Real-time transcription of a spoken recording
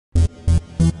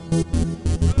Hey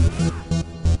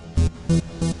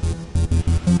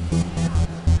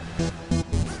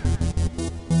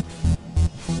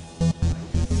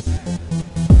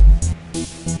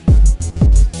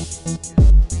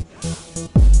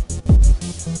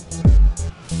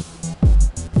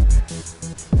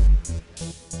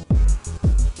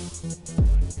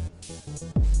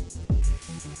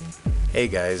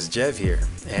guys, Jev here,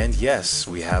 and yes,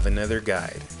 we have another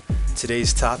guide.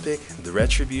 Today's topic, the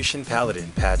Retribution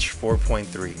Paladin patch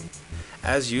 4.3.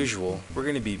 As usual, we're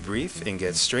going to be brief and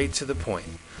get straight to the point,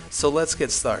 so let's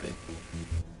get started.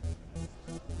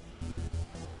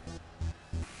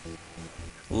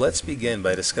 Let's begin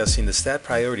by discussing the stat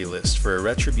priority list for a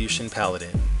Retribution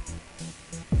Paladin.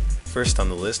 First on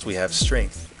the list we have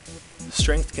Strength.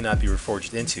 Strength cannot be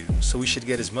reforged into, so we should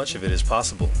get as much of it as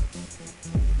possible.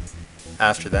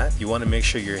 After that, you want to make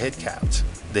sure you're hit capped.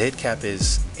 The hit cap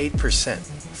is 8%,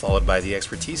 followed by the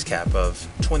expertise cap of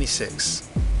 26.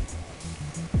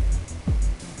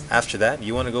 After that,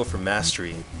 you want to go for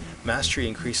Mastery. Mastery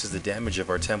increases the damage of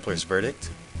our Templar's Verdict,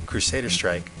 Crusader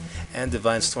Strike, and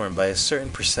Divine Storm by a certain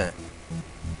percent.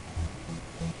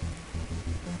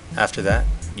 After that,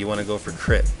 you want to go for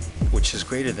Crit, which is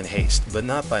greater than Haste, but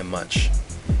not by much.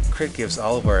 Crit gives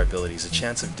all of our abilities a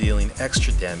chance of dealing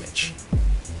extra damage.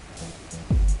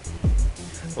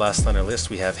 Last on our list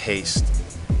we have Haste.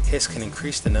 Haste can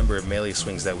increase the number of melee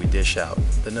swings that we dish out,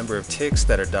 the number of ticks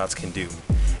that our dots can do,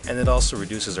 and it also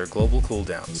reduces our global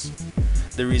cooldowns.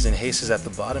 The reason Haste is at the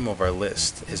bottom of our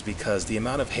list is because the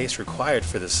amount of haste required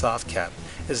for the soft cap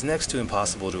is next to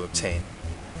impossible to obtain.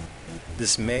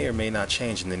 This may or may not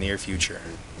change in the near future.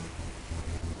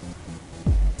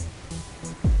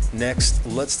 Next,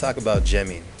 let's talk about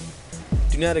gemming.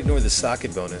 Do not ignore the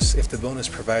socket bonus if the bonus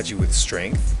provides you with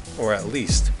strength, or at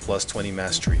least plus 20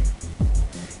 mastery.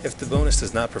 If the bonus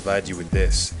does not provide you with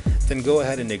this, then go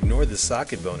ahead and ignore the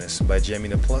socket bonus by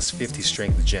gemming a plus 50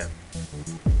 strength gem.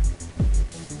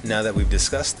 Now that we've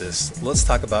discussed this, let's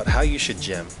talk about how you should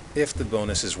gem if the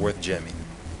bonus is worth gemming.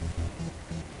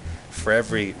 For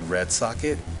every red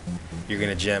socket, you're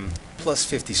going to gem plus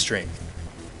 50 strength.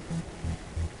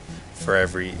 For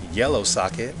every yellow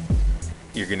socket,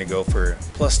 you're going to go for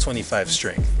plus 25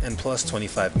 strength and plus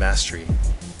 25 mastery.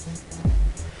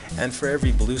 And for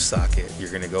every blue socket, you're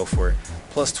going to go for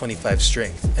plus 25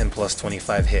 strength and plus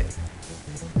 25 hit.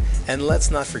 And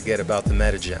let's not forget about the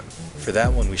meta gem. For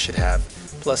that one we should have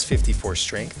plus 54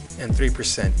 strength and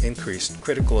 3% increased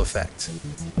critical effect.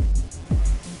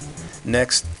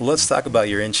 Next, let's talk about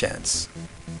your enchants.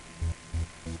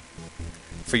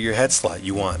 For your head slot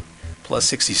you want plus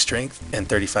 60 strength and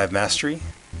 35 mastery.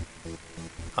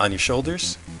 On your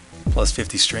shoulders, plus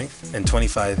 50 strength and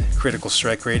 25 critical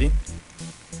strike rating.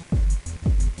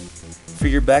 For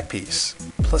your back piece,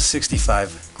 plus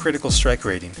 65 critical strike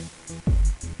rating.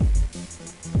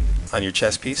 On your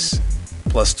chest piece,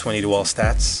 plus 20 to all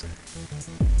stats.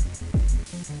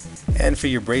 And for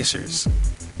your bracers,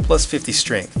 plus 50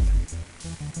 strength.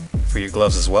 For your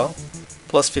gloves as well,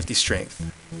 plus 50 strength.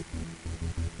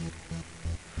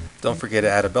 Don't forget to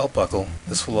add a belt buckle.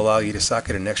 This will allow you to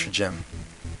socket an extra gem.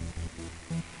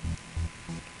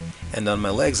 And on my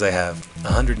legs I have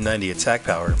 190 attack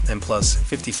power and plus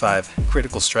 55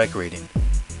 critical strike rating.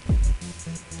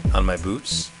 On my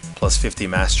boots, plus 50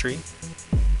 mastery.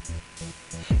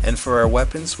 And for our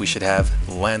weapons we should have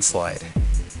Landslide.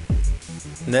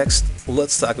 Next,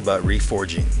 let's talk about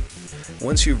reforging.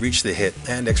 Once you reach the hit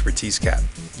and expertise cap,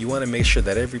 you want to make sure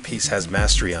that every piece has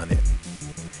mastery on it.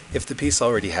 If the piece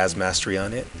already has mastery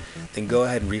on it, then go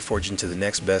ahead and reforge into the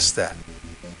next best stat.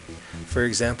 For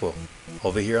example,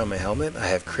 over here on my helmet I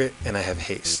have crit and I have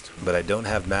haste, but I don't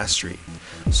have mastery,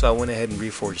 so I went ahead and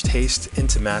reforged haste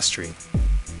into mastery.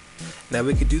 Now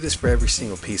we could do this for every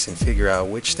single piece and figure out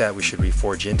which stat we should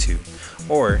reforge into,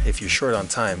 or if you're short on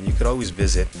time you could always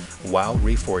visit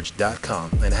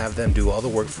wowreforge.com and have them do all the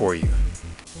work for you.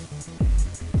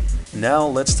 Now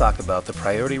let's talk about the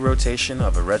priority rotation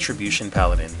of a Retribution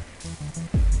Paladin.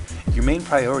 Your main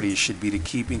priority should be to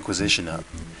keep Inquisition up.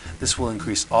 This will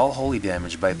increase all holy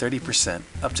damage by 30%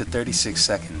 up to 36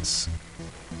 seconds.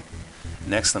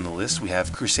 Next on the list we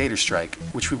have Crusader Strike,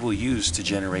 which we will use to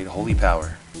generate holy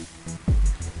power.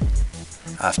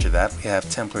 After that we have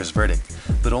Templar's Verdict,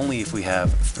 but only if we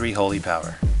have 3 holy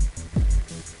power.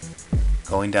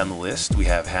 Going down the list we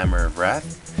have Hammer of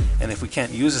Wrath, and if we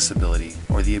can't use this ability,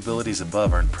 or the abilities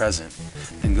above aren't present,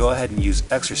 then go ahead and use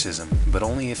Exorcism, but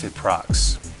only if it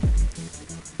procs.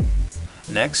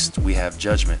 Next, we have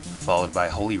Judgment, followed by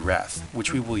Holy Wrath,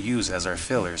 which we will use as our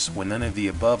fillers when none of the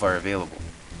above are available.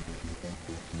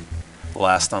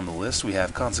 Last on the list we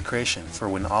have Consecration, for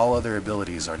when all other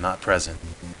abilities are not present.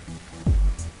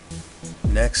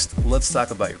 Next, let's talk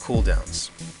about your cooldowns.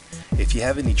 If you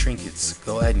have any trinkets,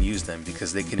 go ahead and use them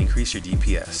because they can increase your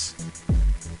DPS.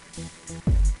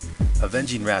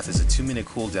 Avenging Wrath is a 2-minute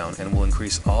cooldown and will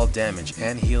increase all damage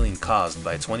and healing caused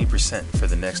by 20% for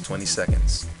the next 20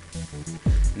 seconds.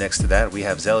 Next to that, we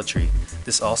have Zealotry.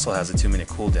 This also has a 2-minute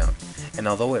cooldown, and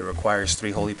although it requires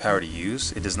 3 holy power to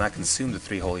use, it does not consume the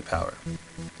 3 holy power.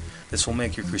 This will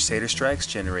make your Crusader strikes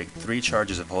generate 3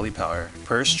 charges of holy power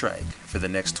per strike for the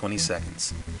next 20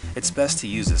 seconds. It's best to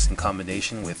use this in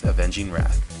combination with Avenging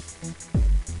Wrath.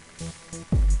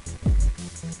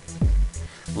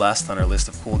 Last on our list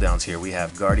of cooldowns here we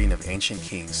have Guardian of Ancient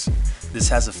Kings. This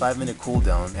has a 5-minute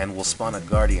cooldown and will spawn a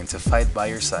Guardian to fight by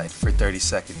your side for 30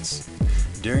 seconds.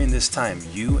 During this time,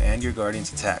 you and your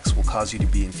Guardian's attacks will cause you to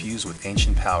be infused with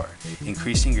Ancient Power,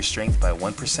 increasing your strength by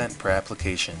 1% per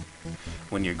application.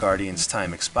 When your Guardian's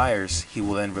time expires, he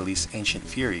will then release Ancient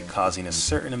Fury, causing a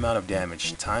certain amount of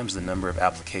damage times the number of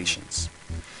applications.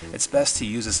 It's best to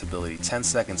use this ability 10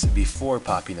 seconds before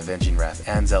popping Avenging Wrath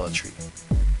and Zealotry.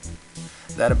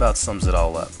 That about sums it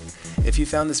all up. If you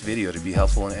found this video to be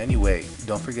helpful in any way,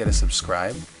 don't forget to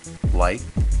subscribe, like,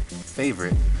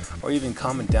 favorite, or even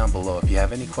comment down below if you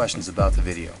have any questions about the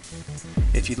video.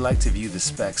 If you'd like to view the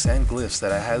specs and glyphs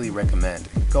that I highly recommend,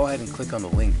 go ahead and click on the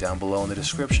link down below in the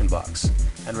description box.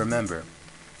 And remember,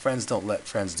 friends don't let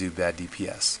friends do bad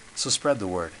DPS, so spread the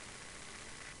word.